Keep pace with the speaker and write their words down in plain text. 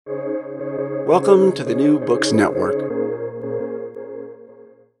Welcome to the New Books Network.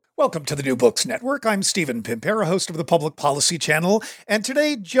 Welcome to the New Books Network. I'm Stephen Pimpera, host of the Public Policy Channel, and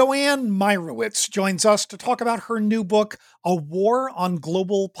today Joanne Meyerowitz joins us to talk about her new book, A War on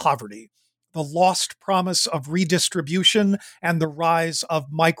Global Poverty: The Lost Promise of Redistribution and the Rise of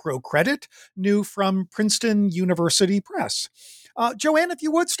Microcredit, new from Princeton University Press. Joanne, if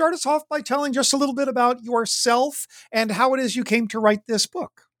you would, start us off by telling just a little bit about yourself and how it is you came to write this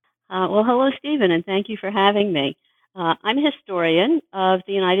book. Hello, Stephen, and thank you for having me. I'm a historian of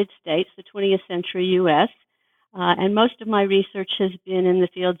the United States, the 20th century U.S., and most of my research has been in the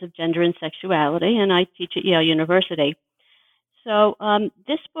fields of gender and sexuality, and I teach at Yale University. So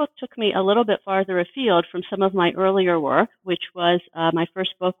this book took me a little bit farther afield from some of my earlier work, which was my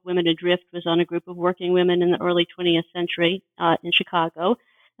first book, Women Adrift, was on a group of working women in the early 20th century in Chicago.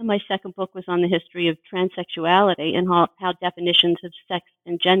 And my second book was on the history of transsexuality and how definitions of sex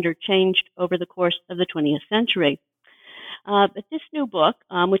and gender changed over the course of the 20th century. But this new book,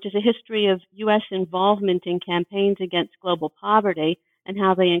 which is a history of U.S. involvement in campaigns against global poverty and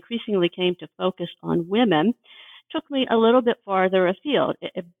how they increasingly came to focus on women, took me a little bit farther afield.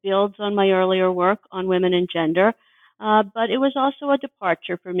 It builds on my earlier work on women and gender, but it was also a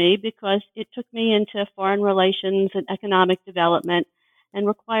departure for me because it took me into foreign relations and economic development and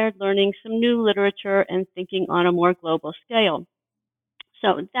required learning some new literature and thinking on a more global scale.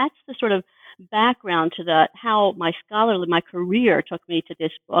 So that's the sort of background to how my career took me to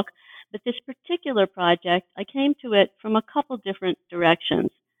this book. But this particular project, I came to it from a couple different directions.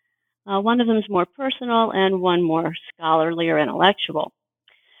 One of them is more personal and one more scholarly or intellectual.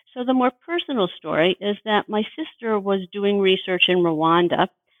 So the more personal story is that my sister was doing research in Rwanda,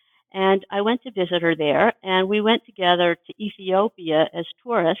 and I went to visit her there, and we went together to Ethiopia as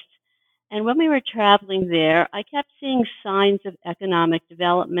tourists. And when we were traveling there, I kept seeing signs of economic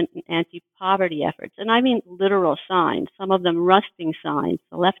development and anti-poverty efforts. And I mean literal signs, some of them rusting signs,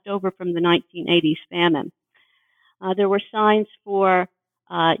 leftover from the 1980s famine. There were signs for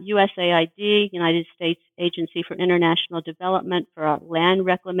USAID, United States Agency for International Development, for a land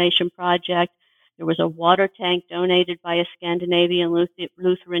reclamation project. There was a water tank donated by a Scandinavian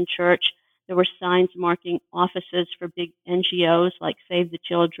Lutheran church. There were signs marking offices for big NGOs like Save the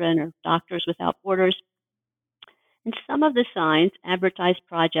Children or Doctors Without Borders. And some of the signs advertised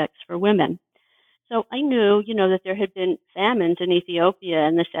projects for women. So I knew, that there had been famines in Ethiopia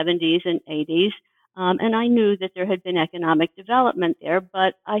in the 70s and 80s, and I knew that there had been economic development there,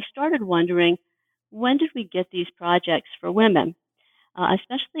 but I started wondering, when did we get these projects for women?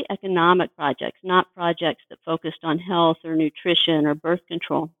 Especially economic projects, not projects that focused on health or nutrition or birth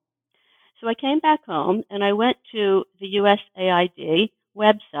control. So I came back home and I went to the USAID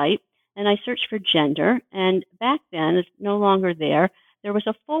website and I searched for gender. And back then, it's no longer there. There was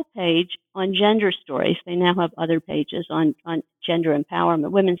a full page on gender stories. They now have other pages on gender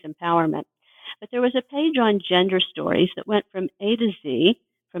empowerment, women's empowerment. But there was a page on gender stories that went from A to Z,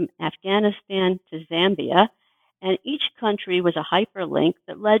 from Afghanistan to Zambia. And each country was a hyperlink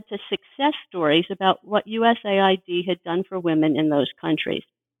that led to success stories about what USAID had done for women in those countries.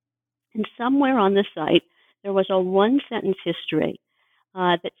 And somewhere on the site, there was a one-sentence history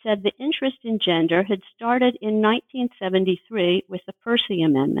that said the interest in gender had started in 1973 with the Percy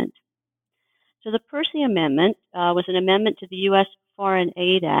Amendment. So the Percy Amendment was an amendment to the U.S. Foreign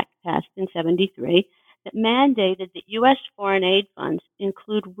Aid Act passed in 73 that mandated that U.S. foreign aid funds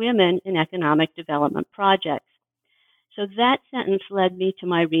include women in economic development projects. So that sentence led me to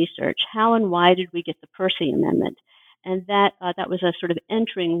my research. How and why did we get the Percy Amendment? And that was a sort of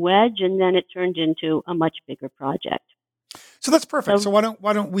entering wedge, and then it turned into a much bigger project. So that's perfect. So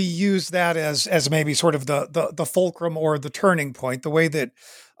why don't we use that as maybe sort of the fulcrum or the turning point? The way that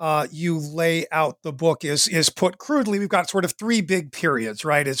you lay out the book is put crudely. We've got sort of three big periods,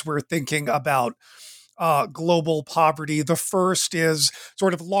 right? As we're thinking about global poverty. The first is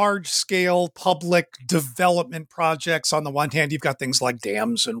sort of large-scale public development projects. On the one hand, you've got things like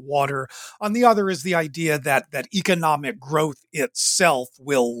dams and water. On the other is the idea that economic growth itself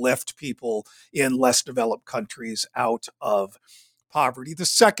will lift people in less developed countries out of poverty. The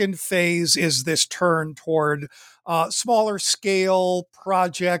second phase is this turn toward smaller scale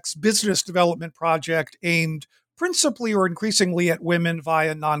projects, business development project aimed principally or increasingly at women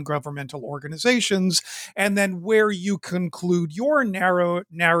via non-governmental organizations. And then where you conclude your narrow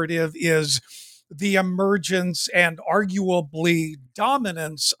narrative is the emergence and arguably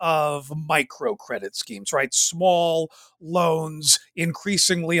dominance of microcredit schemes, right? Small loans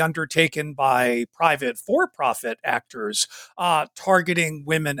increasingly undertaken by private for-profit actors targeting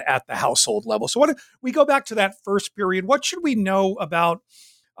women at the household level. So we go back to that first period. What should we know about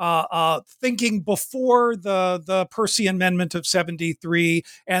thinking before the Percy Amendment of 73,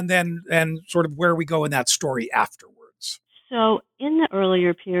 and sort of where we go in that story afterwards? So, in the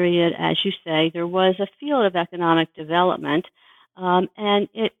earlier period, as you say, there was a field of economic development, and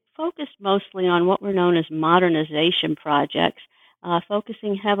it focused mostly on what were known as modernization projects,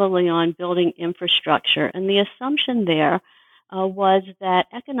 focusing heavily on building infrastructure. And the assumption there was that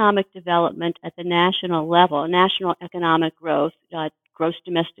economic development at the national level, national economic growth, gross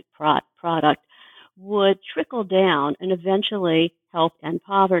domestic product, would trickle down and eventually help end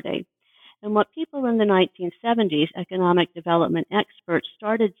poverty. And what people in the 1970s, economic development experts,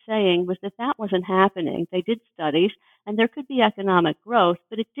 started saying was that that wasn't happening. They did studies, and there could be economic growth,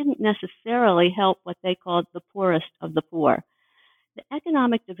 but it didn't necessarily help what they called the poorest of the poor. The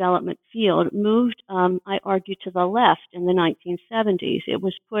economic development field moved, I argue, to the left in the 1970s. It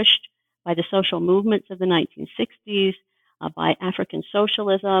was pushed by the social movements of the 1960s, by African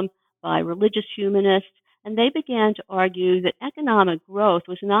socialism, by religious humanists, and they began to argue that economic growth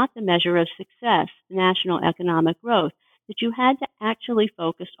was not the measure of success, national economic growth, that you had to actually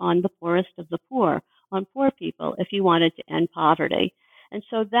focus on the poorest of the poor, on poor people, if you wanted to end poverty. And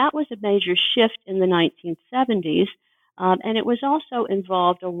so that was a major shift in the 1970s. And it was also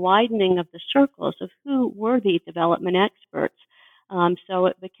involved a widening of the circles of who were the development experts. So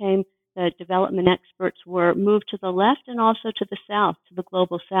it became the development experts were moved to the left and also to the south, to the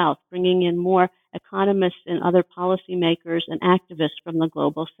global south, bringing in more economists and other policymakers and activists from the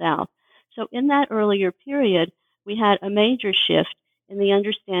global south. So in that earlier period, we had a major shift in the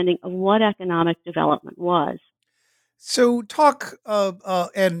understanding of what economic development was. So talk,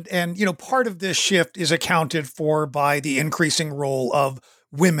 and part of this shift is accounted for by the increasing role of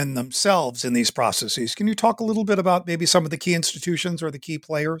women themselves in these processes. Can you talk a little bit about maybe some of the key institutions or the key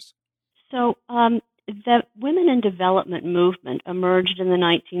players? So the women in development movement emerged in the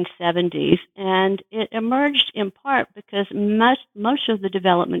 1970s, and it emerged in part because most of the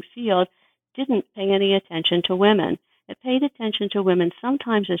development field didn't pay any attention to women. It paid attention to women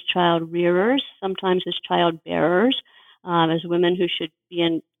sometimes as child rearers, sometimes as child bearers, as women who should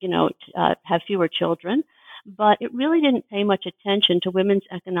be have fewer children. But it really didn't pay much attention to women's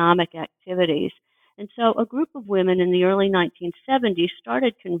economic activities. And so a group of women in the early 1970s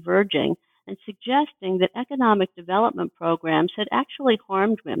started converging and suggesting that economic development programs had actually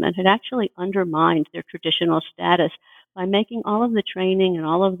harmed women, had actually undermined their traditional status by making all of the training and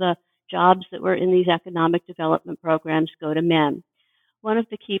all of the jobs that were in these economic development programs go to men. One of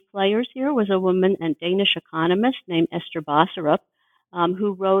the key players here was a woman and Danish economist named Esther Bosserup,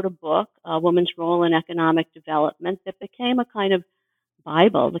 who wrote a book, A Woman's Role in Economic Development, that became a kind of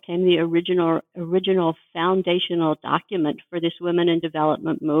Bible, became the original foundational document for this women in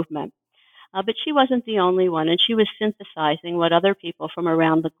development movement. But she wasn't the only one, and she was synthesizing what other people from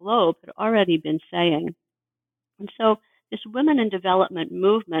around the globe had already been saying. And so this women in development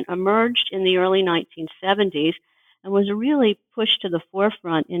movement emerged in the early 1970s and was really pushed to the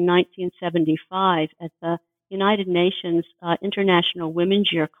forefront in 1975 at the United Nations International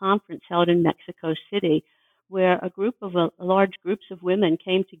Women's Year Conference held in Mexico City, where large groups of women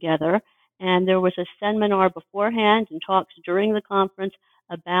came together, and there was a seminar beforehand and talks during the conference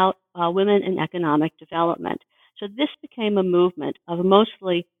about women in economic development. So this became a movement of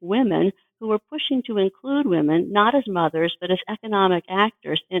mostly women who were pushing to include women, not as mothers, but as economic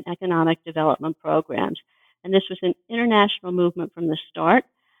actors in economic development programs. And this was an international movement from the start.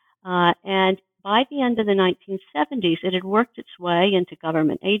 And by the end of the 1970s, it had worked its way into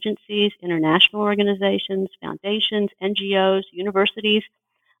government agencies, international organizations, foundations, NGOs, universities,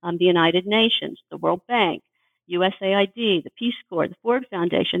 the United Nations, the World Bank, USAID, the Peace Corps, the Ford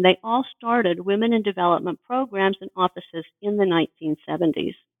Foundation. They all started women in development programs and offices in the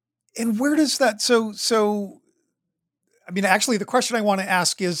 1970s. And where does that, I mean, actually the question I want to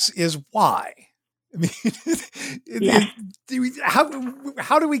ask is why? I mean, Yes.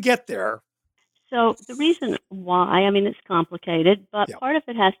 how do we get there? So the reason why, I mean, it's complicated, but Yeah. part of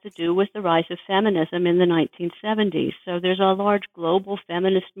it has to do with the rise of feminism in the 1970s. So there's a large global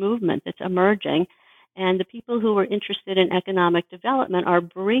feminist movement that's emerging, and the people who are interested in economic development are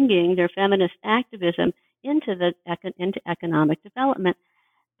bringing their feminist activism into economic development,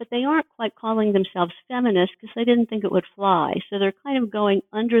 but they aren't quite calling themselves feminists because they didn't think it would fly. So they're kind of going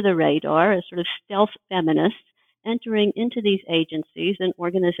under the radar as sort of stealth feminists, entering into these agencies and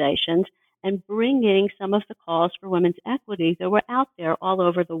organizations and bringing some of the calls for women's equity that were out there all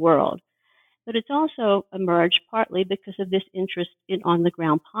over the world. But it's also emerged partly because of this interest in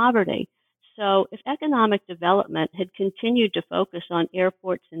on-the-ground poverty. So if economic development had continued to focus on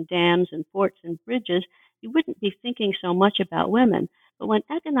airports and dams and ports and bridges, you wouldn't be thinking so much about women. But when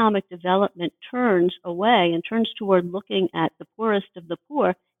economic development turns away and turns toward looking at the poorest of the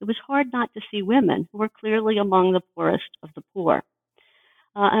poor, it was hard not to see women who were clearly among the poorest of the poor.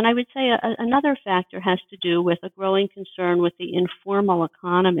 And I would say another factor has to do with a growing concern with the informal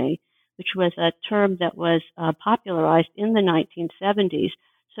economy, which was a term that was popularized in the 1970s.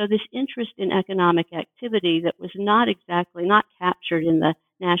 So this interest in economic activity that was not captured in the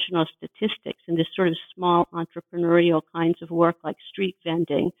national statistics, in this sort of small entrepreneurial kinds of work like street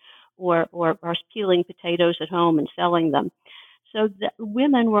vending or peeling potatoes at home and selling them. So the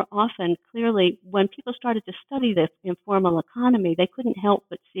women were often clearly, when people started to study the informal economy, they couldn't help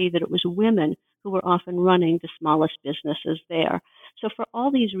but see that it was women who were often running the smallest businesses there. So for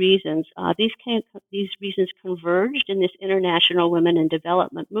all these reasons, these reasons converged in this international women in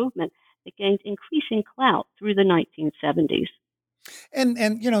development movement that gained increasing clout through the 1970s.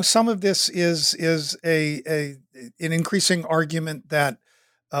 And some of this is an increasing argument that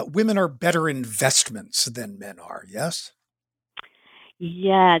women are better investments than men are. Yes.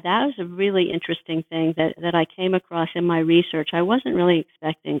 Yeah, that was a really interesting thing that I came across in my research. I wasn't really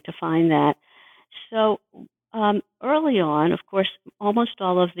expecting to find that. So early on, of course, almost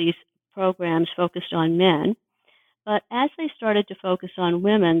all of these programs focused on men, but as they started to focus on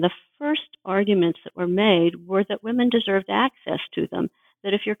women, the first arguments that were made were that women deserved access to them,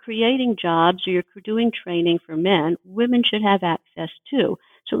 that if you're creating jobs or you're doing training for men, women should have access too.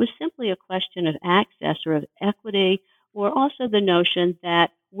 So it was simply a question of access or of equity, or also the notion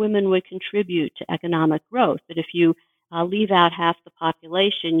that women would contribute to economic growth, that if you leave out half the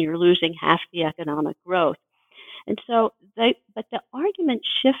population, you're losing half the economic growth. And so but the argument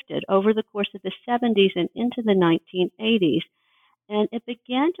shifted over the course of the 70s and into the 1980s, and it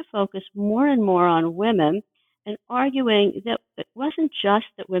began to focus more and more on women and arguing that it wasn't just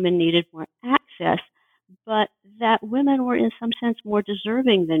that women needed more access, but that women were in some sense more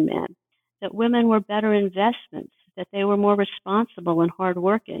deserving than men, that women were better investments, that they were more responsible and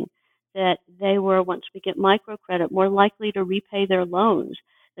hardworking, that they were, once we get microcredit, more likely to repay their loans,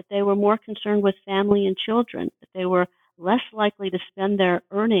 that they were more concerned with family and children, that they were less likely to spend their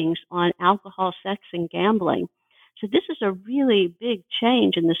earnings on alcohol, sex, and gambling. So this is a really big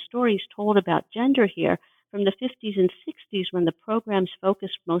change in the stories told about gender here from the 50s and 60s, when the programs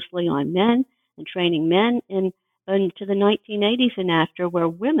focused mostly on men and training men, and to the 1980s and after, where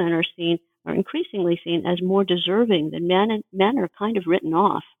women are increasingly seen as more deserving than men, and men are kind of written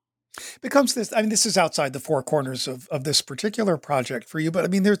off. Becomes this. I mean, this is outside the four corners of this particular project for you, but I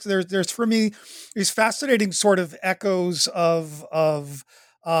mean, there's for me these fascinating sort of echoes of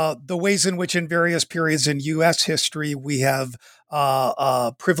the ways in which, in various periods in U.S. history, we have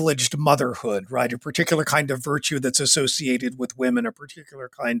privileged motherhood, right? A particular kind of virtue that's associated with women, a particular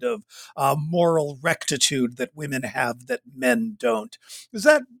kind of moral rectitude that women have that men don't. Does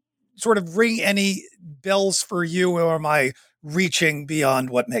that sort of ring any bells for you, or am I reaching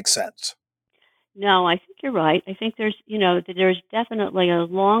beyond what makes sense? No, I think you're right. I think there's definitely a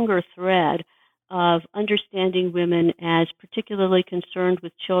longer thread of understanding women as particularly concerned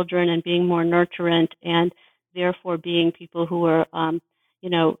with children and being more nurturant, and therefore being people who are,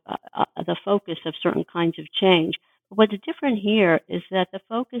 the focus of certain kinds of change. But what's different here is that the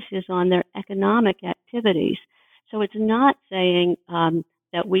focus is on their economic activities. So it's not saying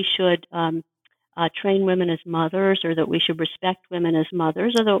that we should train women as mothers, or that we should respect women as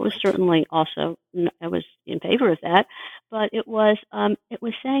mothers, although it was certainly also, I was in favor of that. But it was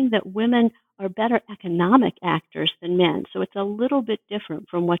saying that women are better economic actors than men. So it's a little bit different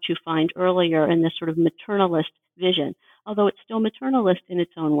from what you find earlier in this sort of maternalist vision, although it's still maternalist in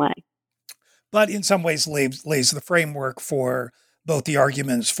its own way. But in some ways lays the framework for both the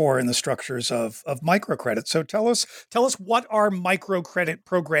arguments for and the structures of microcredit. So tell us what are microcredit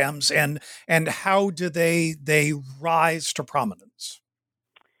programs, and how do they rise to prominence?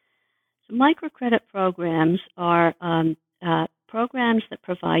 So microcredit programs are programs that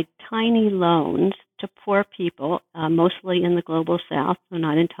provide tiny loans to poor people, mostly in the global south, though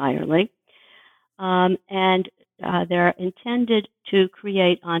not entirely. And they're intended to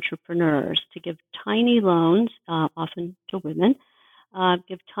create entrepreneurs, to give tiny loans, often to women,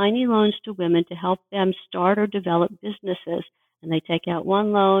 give tiny loans to women to help them start or develop businesses. And they take out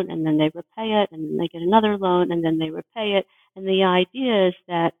one loan, and then they repay it, and then they get another loan, and then they repay it. And the idea is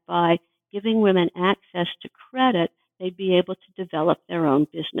that by giving women access to credit, they'd be able to develop their own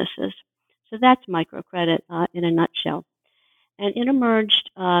businesses. So that's microcredit in a nutshell. And it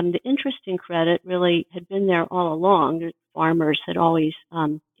emerged, the interest in credit really had been there all along. Farmers had always,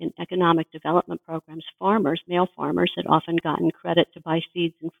 in economic development programs, male farmers had often gotten credit to buy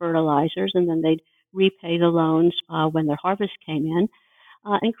seeds and fertilizers, and then they'd repay the loans when their harvest came in.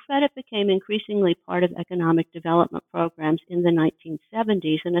 And credit became increasingly part of economic development programs in the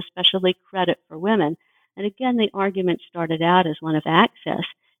 1970s, and especially credit for women. And again, the argument started out as one of access.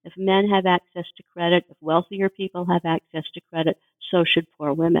 If men have access to credit, if wealthier people have access to credit, so should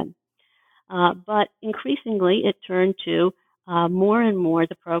poor women. But increasingly, it turned to more and more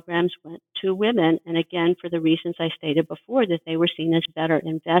the programs went to women, and again, for the reasons I stated before, that they were seen as better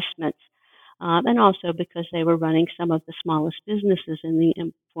investments, and also because they were running some of the smallest businesses in the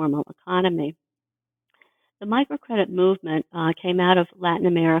informal economy. The microcredit movement came out of Latin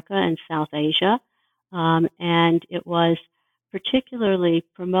America and South Asia, and it was particularly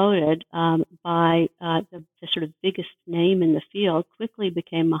promoted by the sort of biggest name in the field, quickly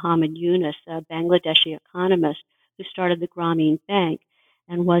became Muhammad Yunus, a Bangladeshi economist who started the Grameen Bank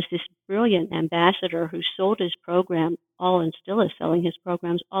and was this brilliant ambassador who sold his program and still is selling his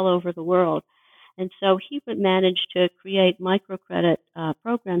programs all over the world. And so he would manage to create microcredit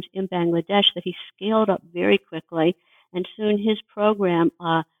programs in Bangladesh that he scaled up very quickly, and soon his program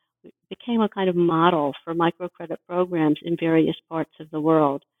became a kind of model for microcredit programs in various parts of the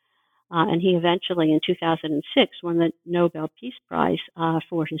world. And he eventually, in 2006, won the Nobel Peace Prize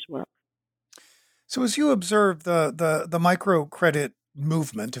for his work. So as you observe the microcredit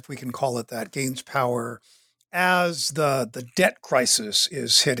movement, if we can call it that, gains power as the debt crisis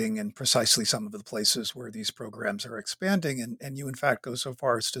is hitting in precisely some of the places where these programs are expanding, and you in fact go so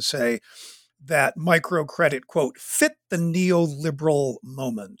far as to say that microcredit, quote, fit the neoliberal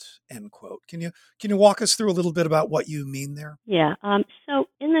moment, end quote. Can you walk us through a little bit about what you mean there? Yeah. So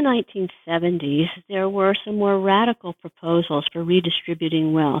in the 1970s, there were some more radical proposals for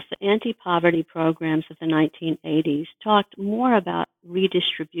redistributing wealth. The anti-poverty programs of the 1980s talked more about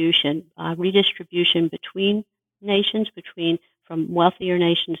redistribution between nations, from wealthier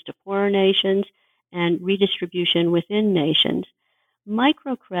nations to poorer nations, and redistribution within nations.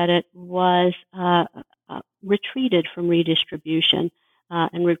 Microcredit was retreated from redistribution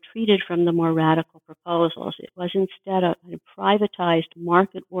and retreated from the more radical proposals. It was instead a privatized,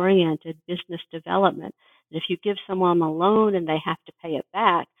 market-oriented business development. That if you give someone a loan and they have to pay it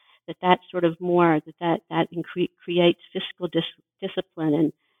back, that sort of more that creates fiscal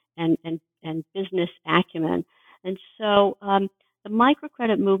discipline and business acumen. And so the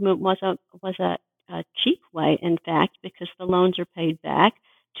microcredit movement was a cheap way, in fact, because the loans are paid back,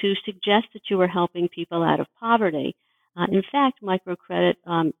 to suggest that you are helping people out of poverty. In fact, microcredit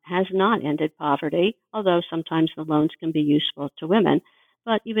has not ended poverty, although sometimes the loans can be useful to women.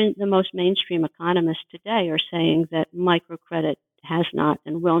 But even the most mainstream economists today are saying that microcredit has not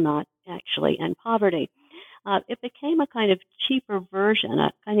and will not actually end poverty. It became a kind of cheaper version,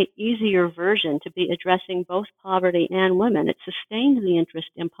 a kind of easier version to be addressing both poverty and women. It sustained the interest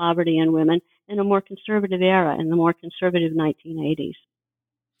in poverty and women in a more conservative era, in the more conservative 1980s.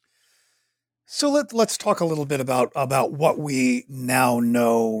 So let's talk a little bit about what we now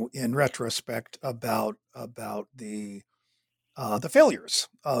know in retrospect about the failures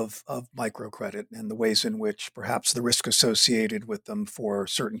of microcredit and the ways in which perhaps the risk associated with them for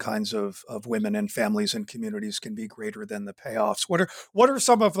certain kinds of women and families and communities can be greater than the payoffs. What are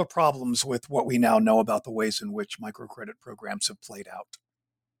some of the problems with what we now know about the ways in which microcredit programs have played out?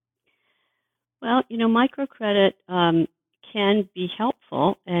 Well, microcredit can be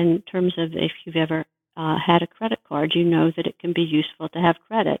helpful in terms of if you've ever had a credit card, you know that it can be useful to have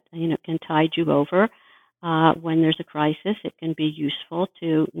credit. It can tide you over. When there's a crisis, it can be useful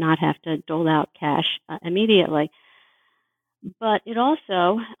to not have to dole out cash immediately. But it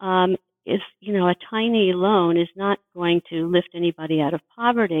also is, a tiny loan is not going to lift anybody out of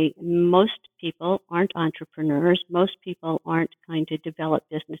poverty. Most people aren't entrepreneurs. Most people aren't going to develop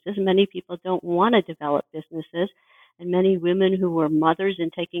businesses. Many people don't want to develop businesses. And many women who were mothers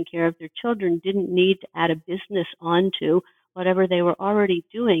and taking care of their children didn't need to add a business onto whatever they were already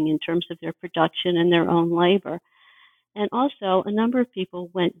doing in terms of their production and their own labor. And also, a number of people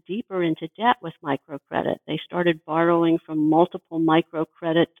went deeper into debt with microcredit. They started borrowing from multiple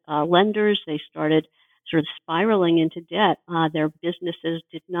microcredit lenders. They started sort of spiraling into debt. Their businesses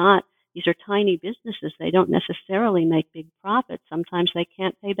did not, these are tiny businesses. They don't necessarily make big profits. Sometimes they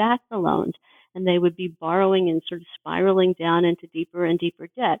can't pay back the loans, and they would be borrowing and sort of spiraling down into deeper and deeper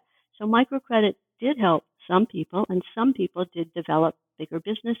debt. So microcredit did help some people, and some people did develop bigger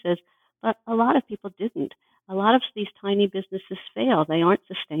businesses, but a lot of people didn't. A lot of these tiny businesses fail. They aren't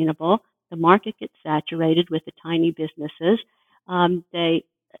sustainable. The market gets saturated with the tiny businesses.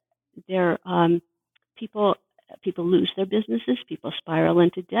 People lose their businesses. People spiral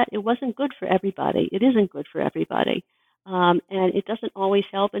into debt. It wasn't good for everybody. It isn't good for everybody. And it doesn't always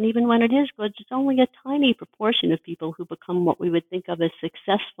help. And even when it is good, it's only a tiny proportion of people who become what we would think of as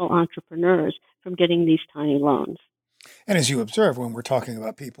successful entrepreneurs from getting these tiny loans. And as you observe, when we're talking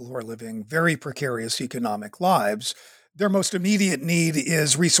about people who are living very precarious economic lives, their most immediate need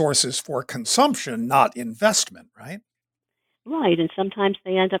is resources for consumption, not investment, right? Right. And sometimes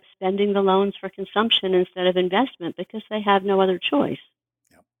they end up spending the loans for consumption instead of investment because they have no other choice.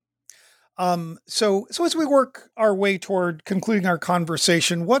 So as we work our way toward concluding our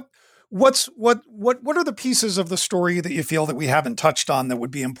conversation, what are the pieces of the story that you feel that we haven't touched on that would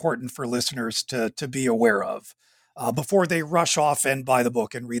be important for listeners to be aware of before they rush off and buy the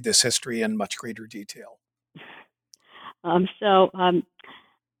book and read this history in much greater detail? Well,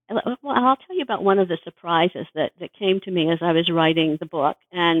 I'll tell you about one of the surprises that came to me as I was writing the book,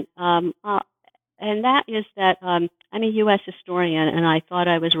 and that is that I'm a U.S. historian, and I thought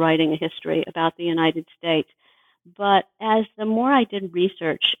I was writing a history about the United States. But as the more I did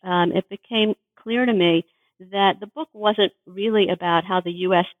research, it became clear to me that the book wasn't really about how the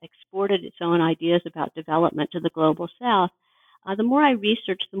U.S. exported its own ideas about development to the global South. The more I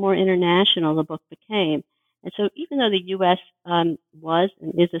researched, the more international the book became. And so even though the U.S. Was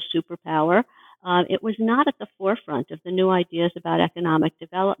and is a superpower, it was not at the forefront of the new ideas about economic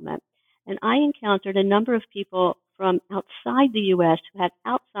development. And I encountered a number of people from outside the U.S. who had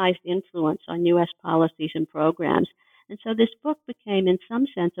outsized influence on U.S. policies and programs. And so this book became, in some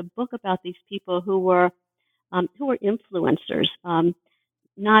sense, a book about these people who were influencers,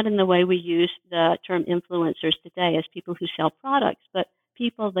 not in the way we use the term influencers today as people who sell products, but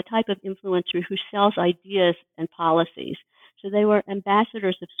people, the type of influencer who sells ideas and policies. So they were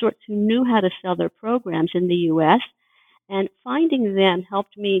ambassadors of sorts who knew how to sell their programs in the U.S., and finding them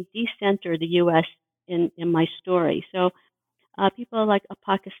helped me decenter the U.S. in my story. So people like a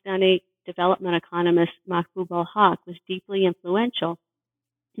Pakistani development economist, Mahbub al-Haq, was deeply influential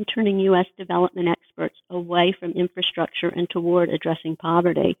in turning U.S. development experts away from infrastructure and toward addressing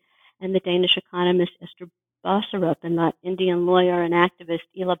poverty. And the Danish economist Esther Boserup and the Indian lawyer and activist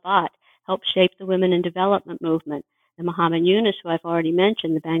Ela Bhatt helped shape the women in development movement. And Muhammad Yunus, who I've already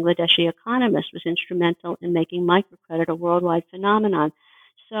mentioned, the Bangladeshi economist, was instrumental in making microcredit a worldwide phenomenon.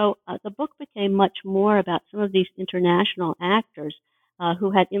 So the book became much more about some of these international actors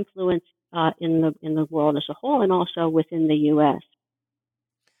who had influence in the world as a whole and also within the U.S.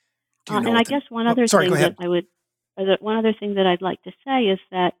 And I guess one other thing that I'd like to say is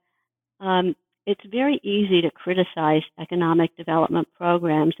that it's very easy to criticize economic development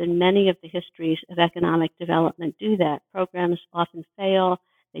programs, and many of the histories of economic development do that. Programs often fail.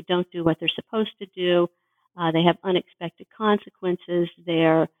 They don't do what they're supposed to do. They have unexpected consequences.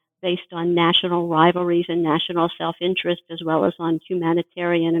 They're based on national rivalries and national self-interest as well as on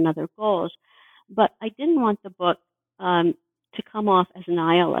humanitarian and other goals. But I didn't want the book to come off as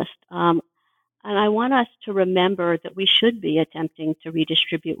nihilist. And I want us to remember that we should be attempting to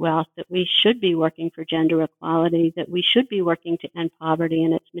redistribute wealth, that we should be working for gender equality, that we should be working to end poverty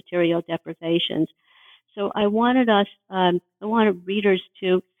and its material deprivations. So I wanted readers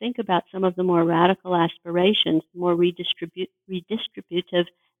to think about some of the more radical aspirations, more redistributive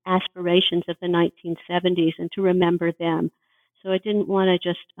aspirations of the 1970s, and to remember them. So I didn't want to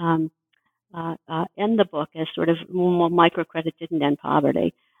just end the book as sort of, well, microcredit didn't end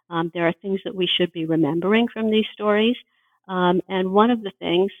poverty. There are things that we should be remembering from these stories. And one of the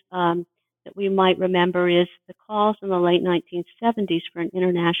things that we might remember is the calls in the late 1970s for an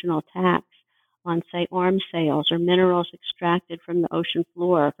international tax on, say, arms sales or minerals extracted from the ocean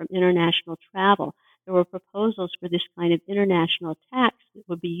floor, from international travel. There were proposals for this kind of international tax that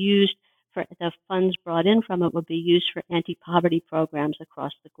would be used for the funds brought in from it would be used for anti-poverty programs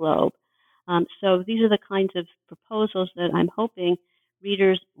across the globe. So these are the kinds of proposals that I'm hoping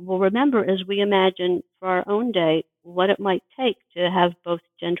readers will remember as we imagine for our own day what it might take to have both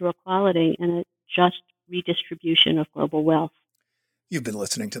gender equality and a just redistribution of global wealth. You've been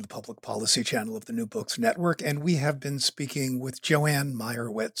listening to the Public Policy Channel of the New Books Network, and we have been speaking with Joanne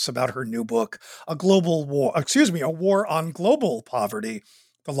Meyerowitz about her new book, A War on Global Poverty,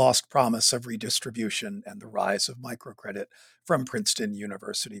 The Lost Promise of Redistribution and the Rise of Microcredit, from Princeton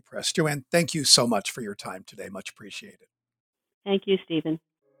University Press. Joanne, thank you so much for your time today. Much appreciated. Thank you, Stephen.